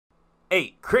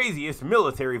8 craziest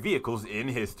military vehicles in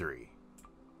history.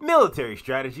 Military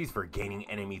strategies for gaining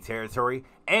enemy territory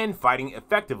and fighting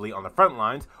effectively on the front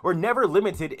lines were never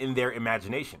limited in their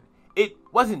imagination. It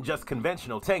wasn't just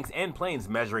conventional tanks and planes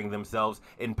measuring themselves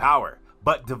in power,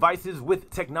 but devices with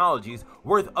technologies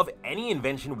worth of any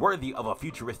invention worthy of a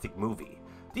futuristic movie.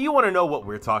 Do you want to know what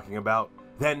we're talking about?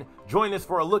 Then join us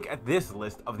for a look at this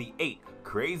list of the 8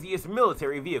 craziest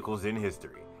military vehicles in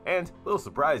history, and we'll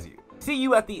surprise you. See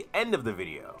you at the end of the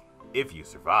video, if you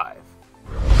survive.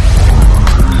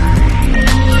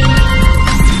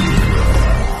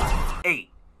 8.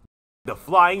 The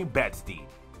Flying Bedsteed.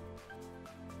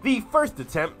 The first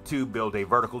attempt to build a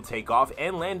vertical takeoff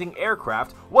and landing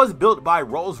aircraft was built by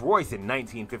Rolls-Royce in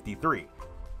 1953.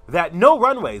 That no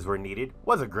runways were needed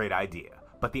was a great idea,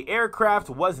 but the aircraft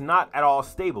was not at all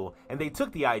stable, and they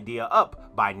took the idea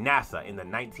up by NASA in the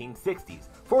 1960s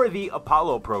for the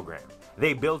Apollo program.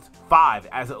 They built 5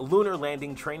 as lunar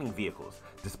landing training vehicles.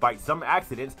 Despite some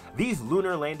accidents, these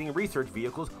lunar landing research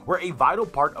vehicles were a vital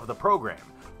part of the program.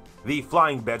 The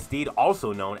Flying Bedsteed,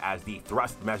 also known as the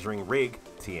Thrust Measuring Rig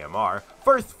 (TMR),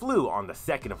 first flew on the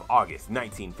 2nd of August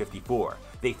 1954.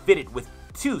 They fitted with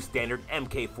 2 standard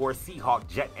Mk4 Seahawk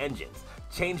jet engines,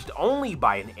 changed only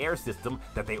by an air system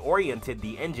that they oriented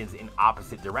the engines in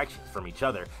opposite directions from each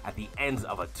other at the ends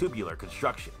of a tubular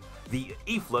construction. The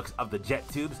efflux of the jet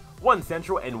tubes, one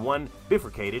central and one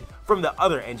bifurcated from the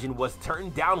other engine, was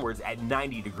turned downwards at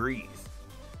 90 degrees.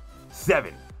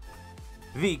 7.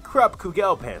 The Krupp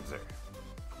Kugelpanzer.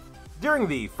 During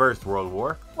the First World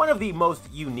War, one of the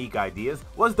most unique ideas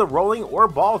was the rolling or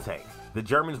ball tank. The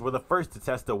Germans were the first to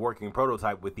test a working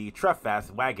prototype with the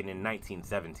Treffwagen wagon in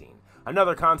 1917.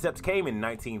 Another concept came in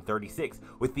 1936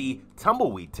 with the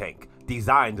tumbleweed tank,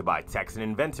 designed by Texan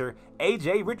inventor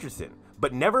A.J. Richardson,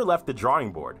 but never left the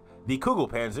drawing board. The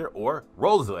Kugelpanzer, or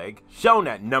Rollsleg, shown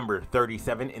at number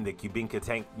 37 in the Kubinka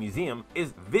Tank Museum,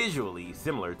 is visually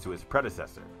similar to its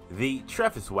predecessor, the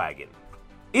Treffwagen.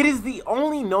 It is the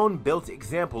only known built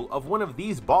example of one of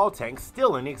these ball tanks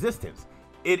still in existence.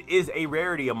 It is a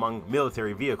rarity among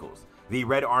military vehicles. The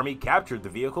Red Army captured the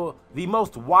vehicle. The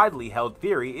most widely held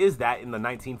theory is that in the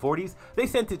 1940s, they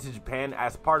sent it to Japan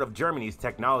as part of Germany's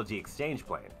technology exchange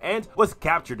plan, and was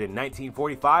captured in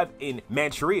 1945 in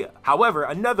Manchuria. However,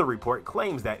 another report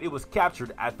claims that it was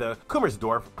captured at the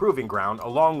Kummersdorf Proving Ground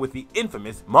along with the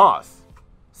infamous Moss.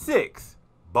 6.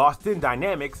 Boston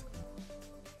Dynamics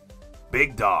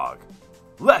Big Dog.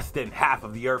 Less than half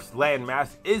of the Earth's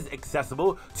landmass is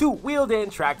accessible to wheeled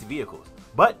and tracked vehicles,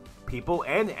 but people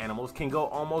and animals can go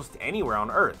almost anywhere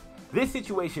on Earth. This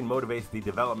situation motivates the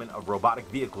development of robotic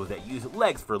vehicles that use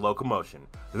legs for locomotion,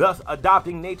 thus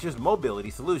adopting nature's mobility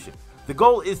solution. The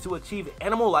goal is to achieve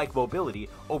animal-like mobility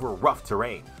over rough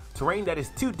terrain that is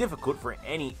too difficult for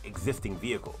any existing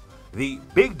vehicle. The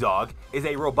Big Dog is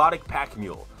a robotic pack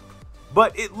mule,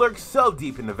 but it lurks so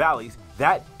deep in the valleys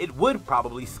that it would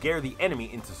probably scare the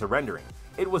enemy into surrendering.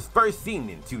 It was first seen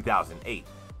in 2008,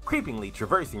 creepingly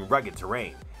traversing rugged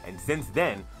terrain, and since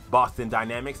then, Boston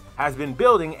Dynamics has been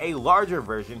building a larger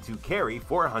version to carry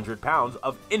 400 pounds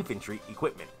of infantry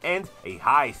equipment, and a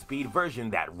high-speed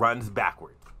version that runs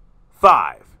backward.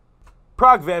 5.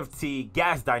 Progvev T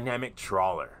Gas Dynamic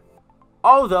Trawler.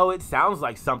 Although it sounds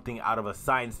like something out of a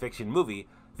science fiction movie,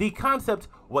 the concept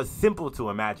was simple to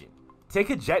imagine.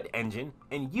 Take a jet engine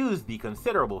and use the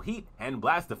considerable heat and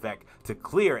blast effect to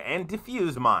clear and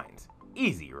diffuse mines.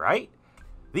 Easy, right?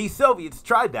 The Soviets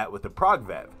tried that with the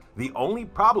Progvev. The only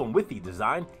problem with the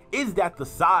design is that the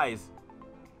size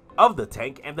of the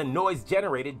tank and the noise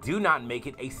generated do not make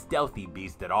it a stealthy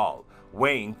beast at all.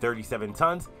 Weighing 37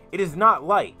 tons, it is not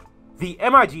light. The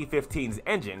MiG-15's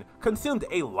engine consumed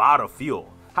a lot of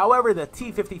fuel. However, the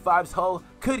T-55's hull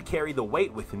could carry the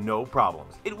weight with no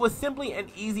problems. It was simply an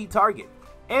easy target,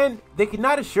 and they could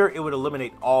not assure it would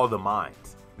eliminate all the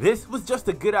mines. This was just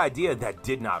a good idea that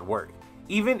did not work.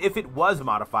 Even if it was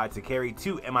modified to carry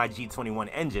 2 MiG-21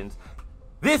 engines,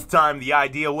 this time the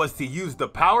idea was to use the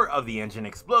power of the engine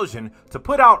explosion to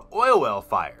put out oil well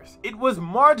fires. It was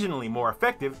marginally more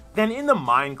effective than in the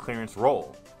mine clearance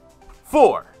role.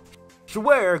 4.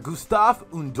 Schwer Gustav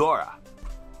Undora.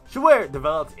 Schwer,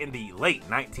 developed in the late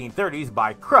 1930s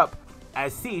by Krupp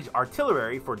as siege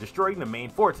artillery for destroying the main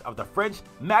forts of the French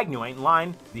Maguelone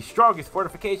line, the strongest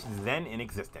fortifications then in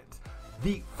existence.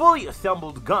 The fully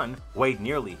assembled gun weighed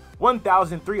nearly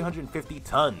 1,350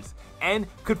 tons and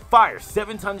could fire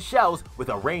 7-ton shells with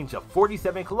a range of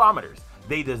 47 kilometers.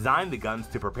 They designed the guns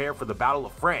to prepare for the Battle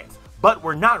of France, but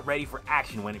were not ready for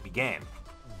action when it began.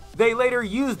 They later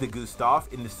used the Gustav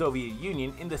in the Soviet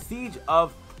Union in the siege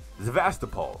of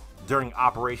Sevastopol. during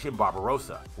Operation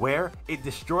Barbarossa, where it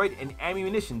destroyed an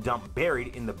ammunition dump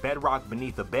buried in the bedrock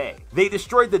beneath a bay. They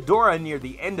destroyed the Dora near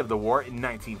the end of the war in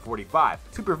 1945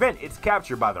 to prevent its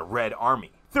capture by the Red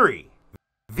Army. 3.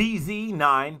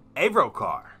 VZ-9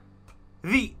 Avrocar.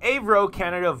 The Avro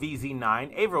Canada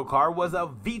VZ-9 Avrocar was a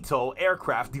VTOL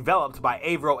aircraft developed by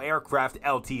Avro Aircraft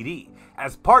Ltd.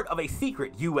 as part of a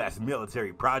secret U.S.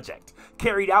 military project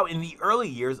carried out in the early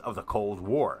years of the Cold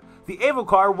War. The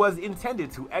Avrocar was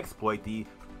intended to exploit the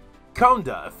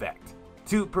Conda effect,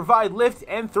 to provide lift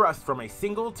and thrust from a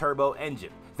single turbo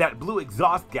engine that blew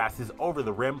exhaust gases over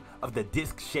the rim of the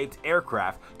disc-shaped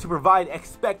aircraft to provide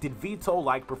expected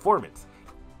VTOL-like performance.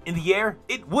 In the air,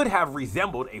 it would have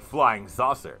resembled a flying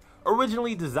saucer.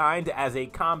 Originally designed as a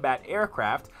combat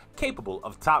aircraft capable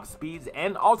of top speeds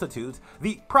and altitudes,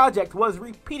 the project was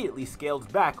repeatedly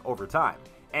scaled back over time,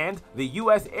 and the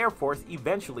U.S. Air Force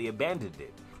eventually abandoned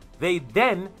it. They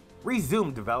then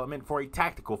resumed development for a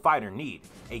tactical fighter need,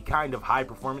 a kind of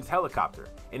high-performance helicopter.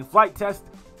 In flight tests,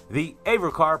 the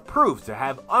Avrocar proved to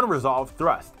have unresolved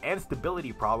thrust and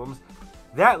stability problems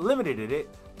that limited it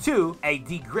to a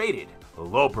degraded,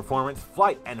 low-performance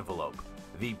flight envelope.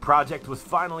 The project was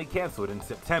finally canceled in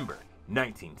September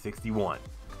 1961.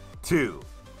 2.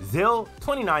 ZIL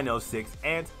 2906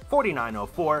 and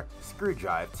 4904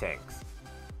 screw-drive tanks.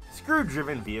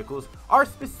 Screw-driven vehicles are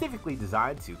specifically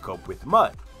designed to cope with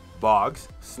mud, bogs,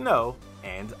 snow,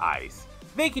 and ice.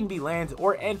 They can be land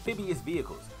or amphibious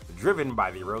vehicles, driven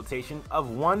by the rotation of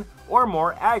one or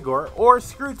more agar or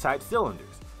screw-type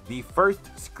cylinders. The first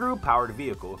screw-powered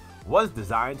vehicle was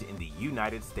designed in the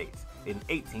United States in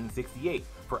 1868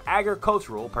 for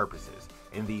agricultural purposes.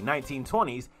 In the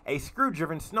 1920s, a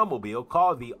screw-driven snowmobile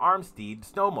called the Armstead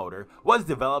Snowmotor was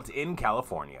developed in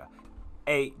California.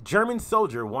 A German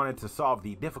soldier wanted to solve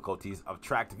the difficulties of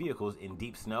tracked vehicles in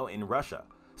deep snow in Russia,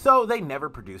 so they never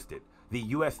produced it. The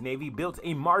U.S. Navy built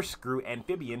a marsh screw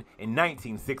amphibian in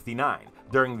 1969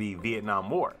 during the Vietnam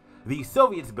War. The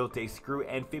Soviets built a screw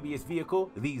amphibious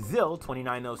vehicle, the ZIL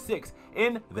 2906,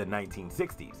 in the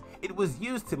 1960s. It was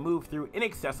used to move through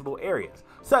inaccessible areas,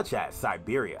 such as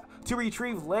Siberia, to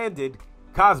retrieve landed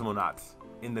cosmonauts.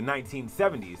 In the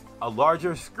 1970s, a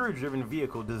larger screw-driven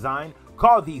vehicle design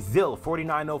called the ZIL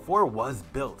 4904 was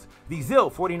built. The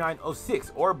ZIL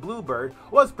 4906, or Bluebird,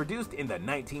 was produced in the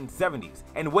 1970s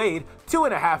and weighed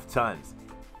 2.5 tons.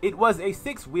 It was a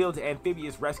 6-wheeled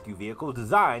amphibious rescue vehicle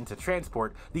designed to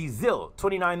transport the ZIL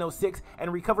 2906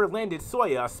 and recover landed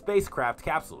Soyuz spacecraft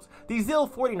capsules. The ZIL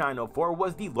 4904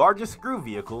 was the largest screw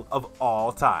vehicle of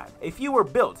all time. A few were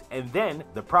built, and then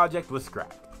the project was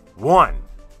scrapped. 1.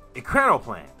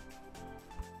 Ekranoplan.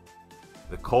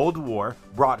 The Cold War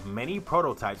brought many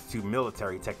prototypes to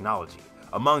military technology.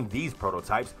 Among these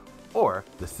prototypes,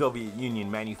 the Soviet Union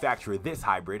manufactured this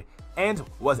hybrid and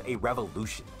was a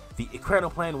revolution. The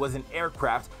Ekranoplan was an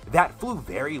aircraft that flew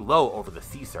very low over the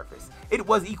sea surface. It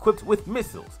was equipped with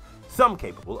missiles, some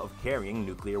capable of carrying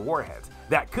nuclear warheads,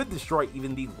 that could destroy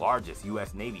even the largest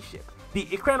U.S. Navy ship. The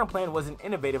Ekranoplan was an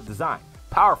innovative design,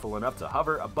 powerful enough to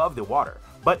hover above the water,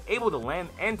 but able to land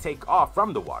and take off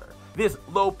from the water. This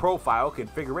low-profile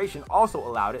configuration also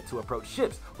allowed it to approach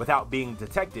ships without being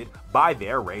detected by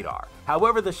their radar.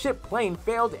 However, the ship plane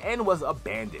failed and was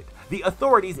abandoned. The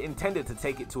authorities intended to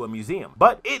take it to a museum,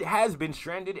 but it has been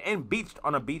stranded and beached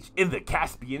on a beach in the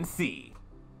Caspian Sea.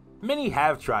 Many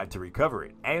have tried to recover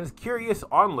it, and curious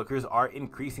onlookers are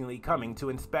increasingly coming to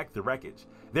inspect the wreckage.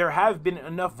 There have been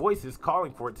enough voices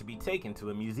calling for it to be taken to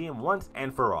a museum once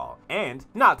and for all, and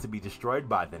not to be destroyed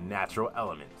by the natural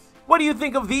elements. What do you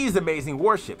think of these amazing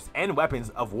warships and weapons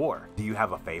of war? Do you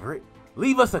have a favorite?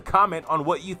 Leave us a comment on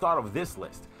what you thought of this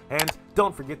list, and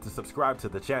don't forget to subscribe to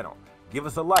the channel. Give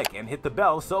us a like and hit the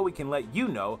bell so we can let you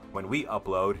know when we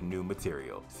upload new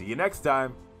material. See you next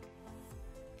time!